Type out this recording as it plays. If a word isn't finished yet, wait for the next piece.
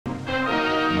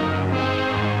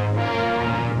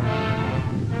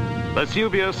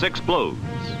Vesuvius explodes.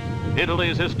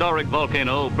 Italy's historic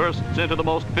volcano bursts into the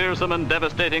most fearsome and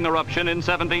devastating eruption in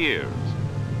 70 years.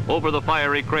 Over the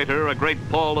fiery crater, a great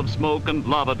pall of smoke and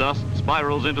lava dust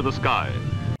spirals into the sky.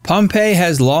 Pompeii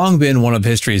has long been one of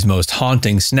history's most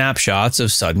haunting snapshots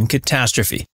of sudden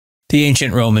catastrophe. The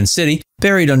ancient Roman city,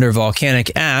 buried under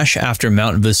volcanic ash after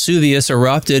Mount Vesuvius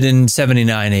erupted in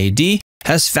 79 AD,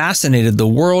 has fascinated the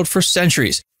world for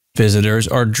centuries. Visitors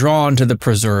are drawn to the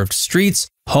preserved streets,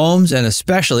 homes, and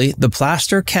especially the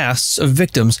plaster casts of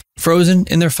victims frozen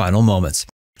in their final moments.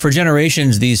 For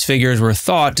generations, these figures were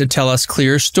thought to tell us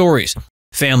clear stories.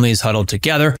 Families huddled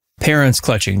together, parents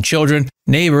clutching children,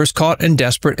 neighbors caught in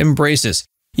desperate embraces.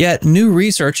 Yet new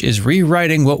research is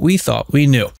rewriting what we thought we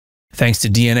knew. Thanks to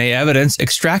DNA evidence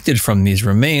extracted from these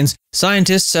remains,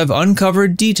 scientists have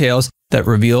uncovered details that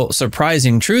reveal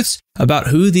surprising truths about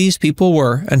who these people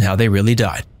were and how they really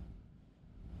died.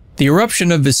 The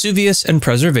eruption of Vesuvius and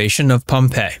preservation of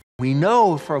Pompeii. We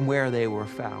know from where they were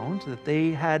found that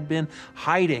they had been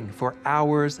hiding for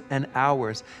hours and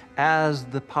hours as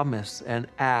the pumice and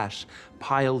ash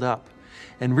piled up.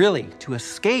 And really, to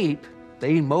escape,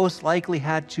 they most likely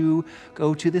had to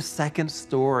go to the second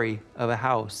story of a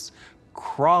house,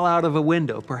 crawl out of a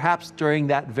window, perhaps during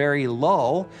that very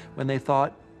lull when they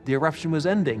thought the eruption was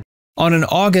ending. On an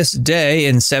August day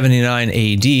in 79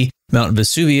 AD, Mount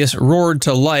Vesuvius roared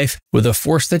to life with a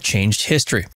force that changed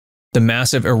history. The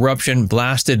massive eruption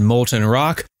blasted molten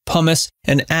rock, pumice,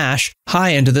 and ash high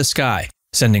into the sky,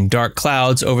 sending dark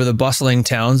clouds over the bustling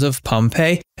towns of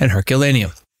Pompeii and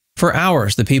Herculaneum. For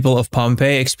hours, the people of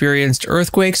Pompeii experienced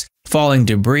earthquakes, falling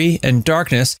debris, and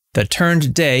darkness that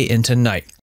turned day into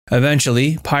night.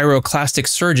 Eventually, pyroclastic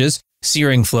surges,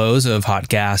 searing flows of hot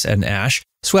gas and ash,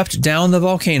 swept down the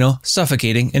volcano,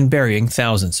 suffocating and burying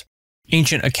thousands.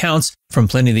 Ancient accounts from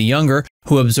Pliny the Younger,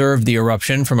 who observed the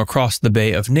eruption from across the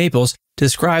Bay of Naples,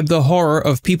 describe the horror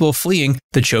of people fleeing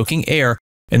the choking air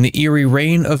and the eerie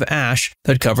rain of ash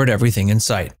that covered everything in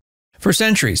sight. For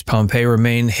centuries, Pompeii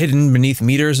remained hidden beneath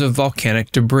meters of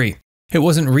volcanic debris. It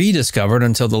wasn't rediscovered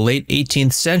until the late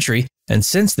 18th century, and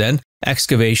since then,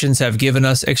 excavations have given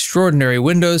us extraordinary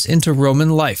windows into Roman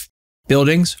life.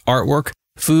 Buildings, artwork,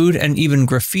 food, and even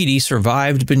graffiti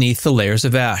survived beneath the layers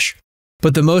of ash.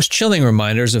 But the most chilling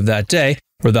reminders of that day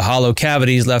were the hollow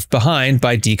cavities left behind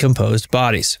by decomposed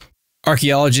bodies.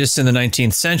 Archaeologists in the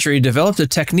 19th century developed a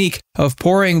technique of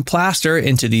pouring plaster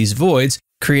into these voids,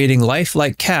 creating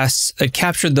lifelike casts that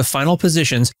captured the final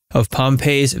positions of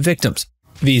Pompeii's victims.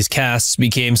 These casts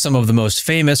became some of the most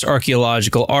famous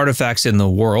archaeological artifacts in the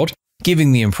world,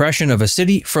 giving the impression of a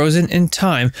city frozen in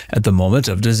time at the moment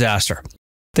of disaster.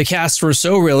 The casts were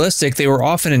so realistic they were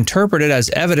often interpreted as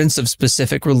evidence of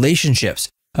specific relationships.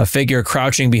 A figure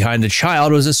crouching behind a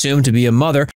child was assumed to be a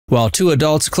mother, while two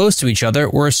adults close to each other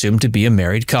were assumed to be a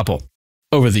married couple.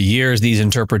 Over the years, these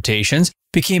interpretations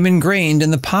became ingrained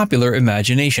in the popular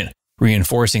imagination,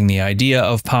 reinforcing the idea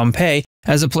of Pompeii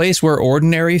as a place where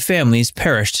ordinary families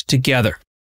perished together.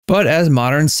 But as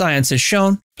modern science has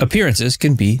shown, appearances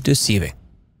can be deceiving.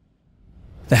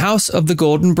 The House of the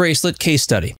Golden Bracelet case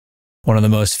study. One of the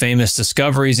most famous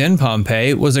discoveries in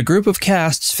Pompeii was a group of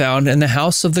casts found in the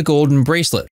House of the Golden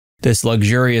Bracelet. This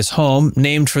luxurious home,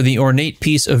 named for the ornate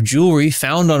piece of jewelry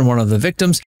found on one of the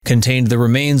victims, contained the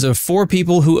remains of 4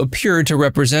 people who appeared to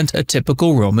represent a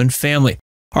typical Roman family.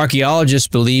 Archaeologists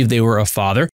believe they were a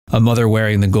father, a mother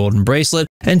wearing the golden bracelet,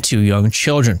 and 2 young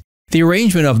children. The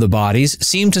arrangement of the bodies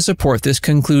seemed to support this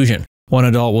conclusion. One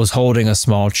adult was holding a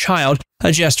small child,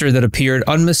 a gesture that appeared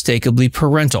unmistakably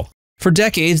parental. For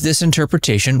decades, this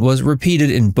interpretation was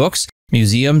repeated in books,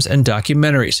 museums, and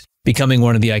documentaries, becoming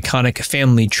one of the iconic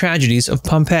family tragedies of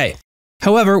Pompeii.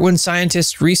 However, when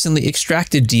scientists recently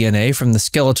extracted DNA from the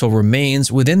skeletal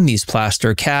remains within these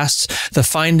plaster casts, the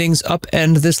findings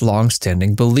upend this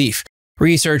long-standing belief.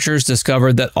 Researchers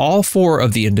discovered that all 4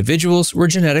 of the individuals were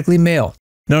genetically male.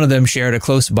 None of them shared a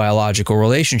close biological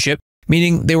relationship,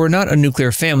 meaning they were not a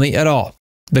nuclear family at all.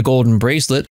 The golden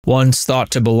bracelet, once thought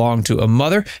to belong to a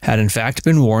mother, had in fact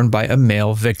been worn by a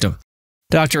male victim.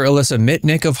 Dr. Alyssa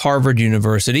Mitnick of Harvard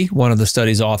University, one of the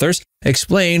study's authors,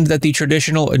 explained that the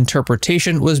traditional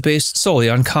interpretation was based solely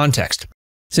on context.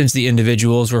 Since the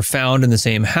individuals were found in the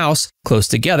same house, close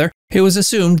together, it was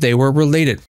assumed they were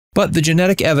related. But the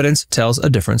genetic evidence tells a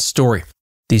different story.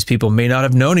 These people may not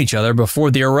have known each other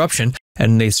before the eruption,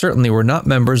 and they certainly were not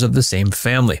members of the same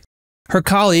family. Her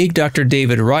colleague, Dr.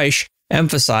 David Reich,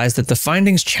 emphasized that the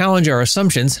findings challenge our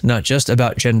assumptions not just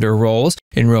about gender roles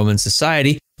in Roman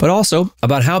society, but also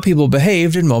about how people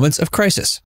behaved in moments of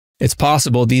crisis. It's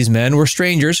possible these men were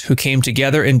strangers who came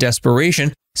together in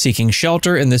desperation, seeking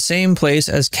shelter in the same place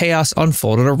as chaos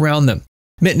unfolded around them.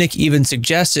 Mitnick even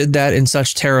suggested that in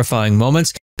such terrifying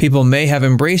moments, people may have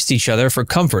embraced each other for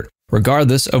comfort,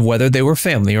 regardless of whether they were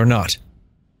family or not.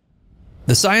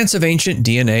 The science of ancient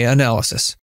DNA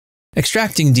analysis.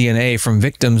 Extracting DNA from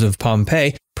victims of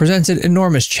Pompeii presented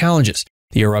enormous challenges.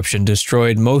 The eruption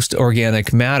destroyed most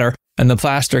organic matter, and the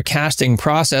plaster casting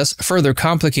process further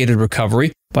complicated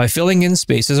recovery by filling in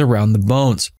spaces around the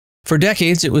bones. For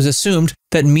decades, it was assumed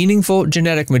that meaningful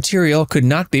genetic material could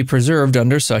not be preserved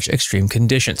under such extreme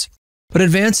conditions. But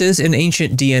advances in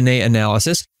ancient DNA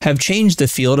analysis have changed the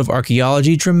field of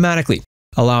archaeology dramatically,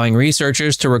 allowing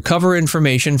researchers to recover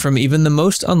information from even the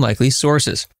most unlikely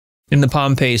sources. In the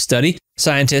Pompeii study,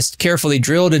 scientists carefully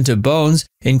drilled into bones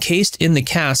encased in the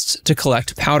casts to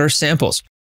collect powder samples.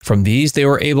 From these, they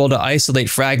were able to isolate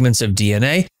fragments of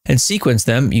DNA and sequence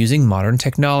them using modern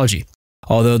technology.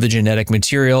 Although the genetic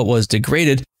material was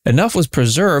degraded, enough was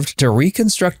preserved to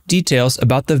reconstruct details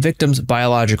about the victim's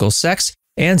biological sex,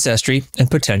 ancestry, and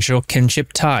potential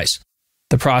kinship ties.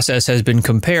 The process has been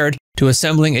compared to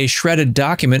assembling a shredded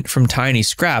document from tiny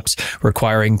scraps,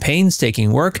 requiring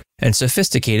painstaking work and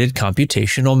sophisticated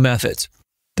computational methods.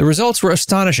 The results were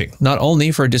astonishing, not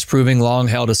only for disproving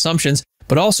long-held assumptions,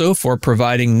 but also for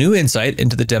providing new insight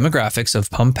into the demographics of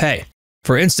Pompeii.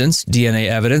 For instance, DNA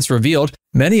evidence revealed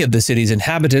many of the city's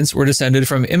inhabitants were descended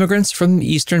from immigrants from the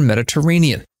Eastern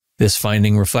Mediterranean. This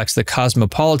finding reflects the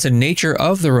cosmopolitan nature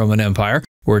of the Roman Empire,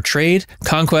 where trade,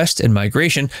 conquest, and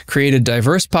migration created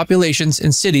diverse populations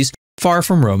in cities far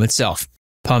from Rome itself.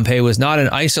 Pompeii was not an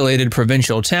isolated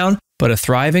provincial town, but a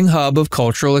thriving hub of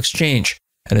cultural exchange,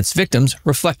 and its victims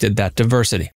reflected that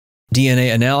diversity.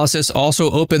 DNA analysis also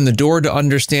opened the door to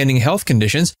understanding health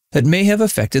conditions that may have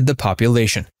affected the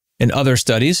population. In other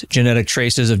studies, genetic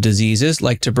traces of diseases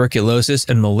like tuberculosis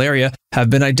and malaria have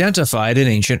been identified in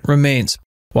ancient remains.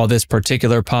 While this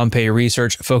particular Pompeii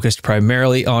research focused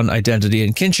primarily on identity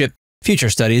and kinship, future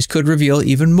studies could reveal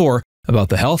even more about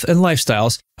the health and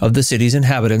lifestyles of the city's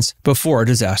inhabitants before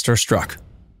disaster struck.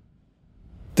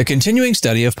 The continuing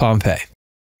study of Pompeii.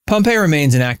 Pompeii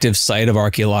remains an active site of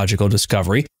archaeological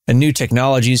discovery, and new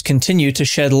technologies continue to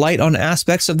shed light on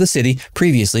aspects of the city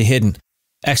previously hidden.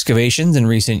 Excavations in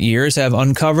recent years have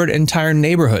uncovered entire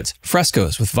neighborhoods,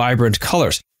 frescoes with vibrant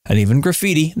colors, and even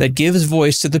graffiti that gives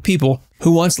voice to the people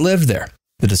who once lived there.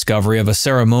 The discovery of a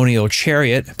ceremonial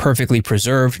chariot, perfectly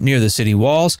preserved near the city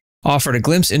walls, offered a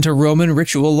glimpse into Roman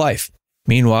ritual life.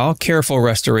 Meanwhile, careful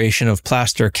restoration of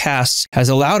plaster casts has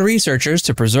allowed researchers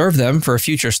to preserve them for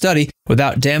future study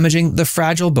without damaging the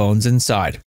fragile bones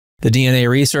inside. The DNA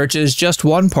research is just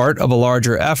one part of a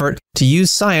larger effort to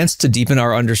use science to deepen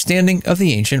our understanding of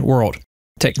the ancient world.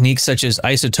 Techniques such as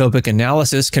isotopic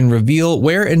analysis can reveal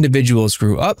where individuals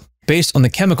grew up based on the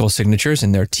chemical signatures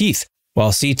in their teeth,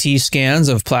 while CT scans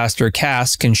of plaster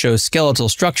casts can show skeletal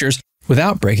structures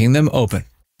without breaking them open.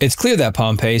 It's clear that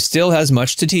Pompeii still has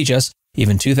much to teach us,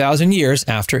 even 2,000 years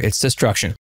after its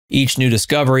destruction. Each new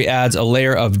discovery adds a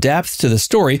layer of depth to the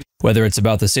story, whether it's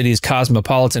about the city's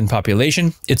cosmopolitan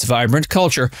population, its vibrant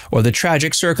culture, or the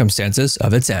tragic circumstances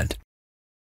of its end.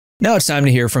 Now it's time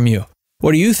to hear from you.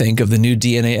 What do you think of the new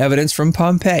DNA evidence from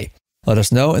Pompeii? Let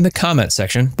us know in the comment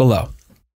section below.